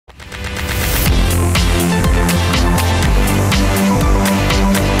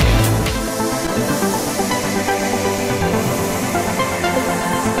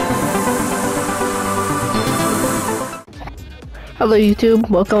Hello YouTube,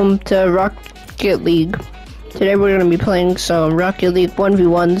 welcome to Rocket League. Today we're going to be playing some Rocket League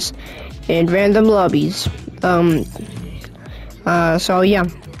 1v1s in random lobbies. I'll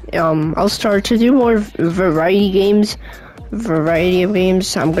start to do more variety of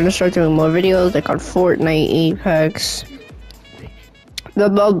games. I'm going to start doing more videos like on Fortnite, Apex, a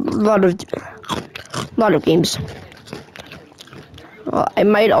lot of games. I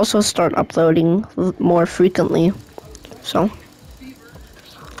might also start uploading more frequently, so.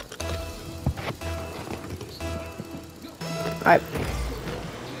 Alright.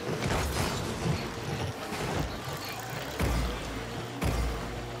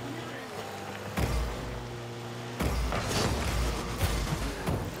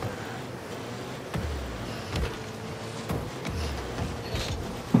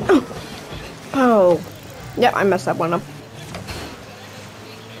 Oh. Yeah, I messed that one up.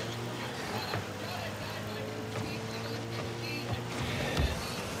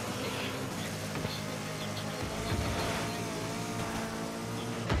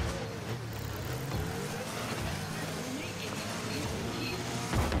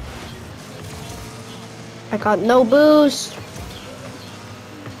 I got no boost.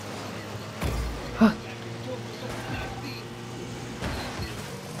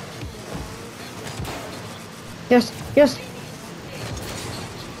 Yes, yes.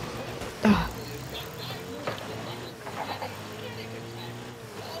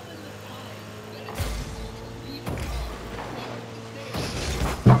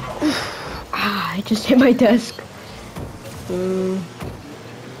 I just hit my desk.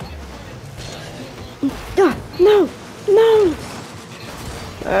 No, no.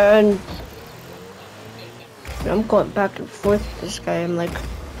 And I'm going back and forth with this guy. I'm like,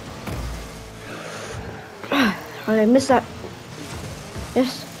 how did I miss that?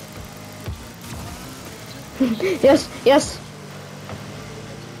 Yes. Yes, yes.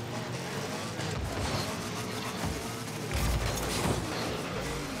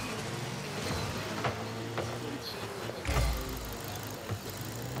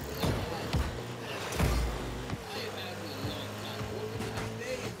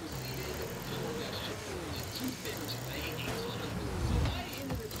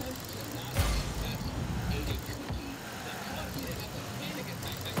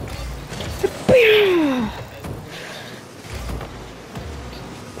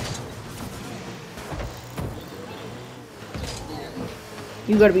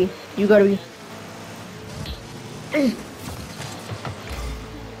 You gotta be.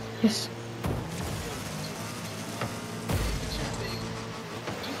 Yes.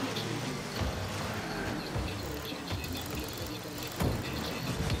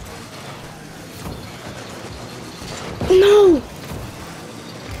 No!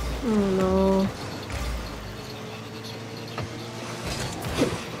 Oh no.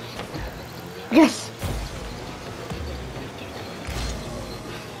 Yes!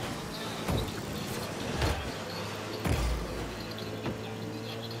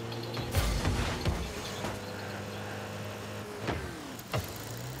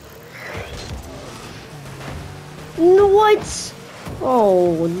 No, what?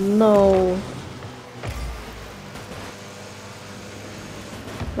 Oh no.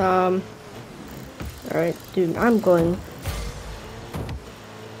 Alright, dude, I'm going.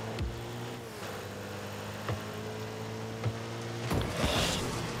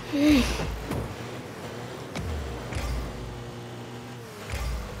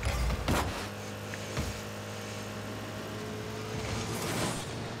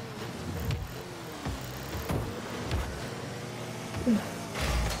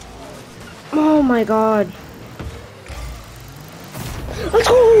 Oh my god. Let's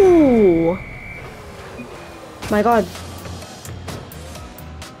go! My god.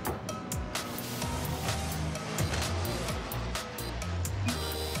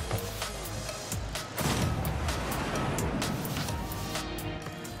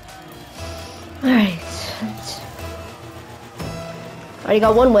 Alright. Already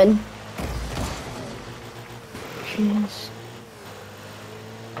got one win. Jeez.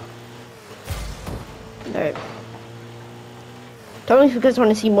 Alright. Tell me if you guys want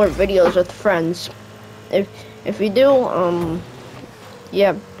to see more videos with friends. If you do,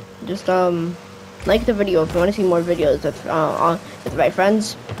 yeah, just like the video if you want to see more videos with my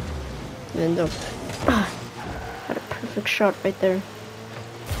friends. And had a perfect shot right there.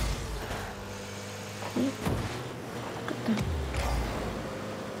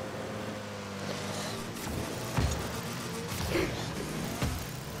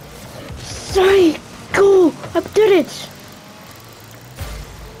 Sorry, go! I did it!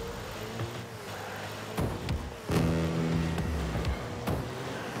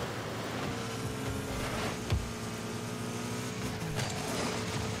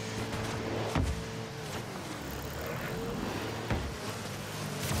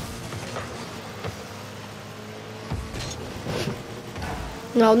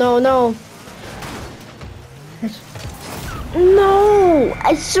 No, no, no. No!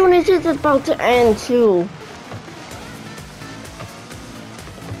 As soon as it's about to end, too.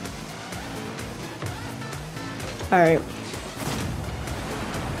 Alright.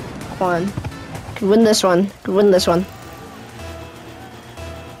 Come on. Could win this one. Could win this one.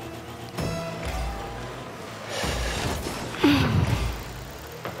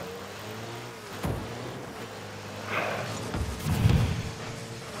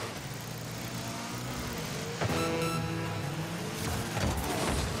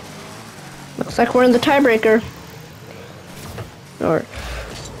 Looks like we're in the tiebreaker. Or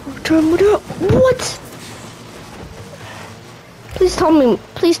what?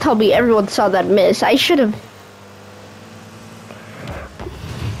 Please tell me everyone saw that miss. I should have.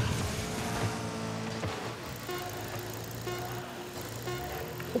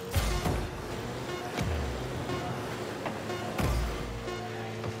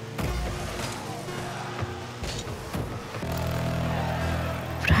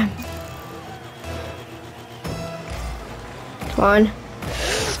 Come on.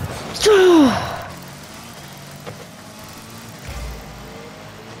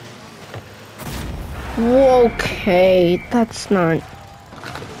 Okay, that's not.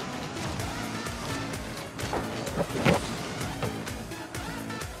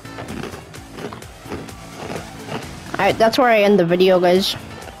 Alright, that's where I end the video, guys.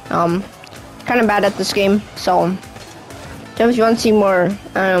 Kind of bad at this game, so if you want to see more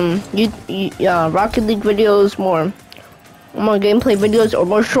Rocket League videos, more gameplay videos, or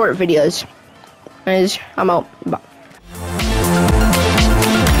more short videos, guys, I'm out. Bye.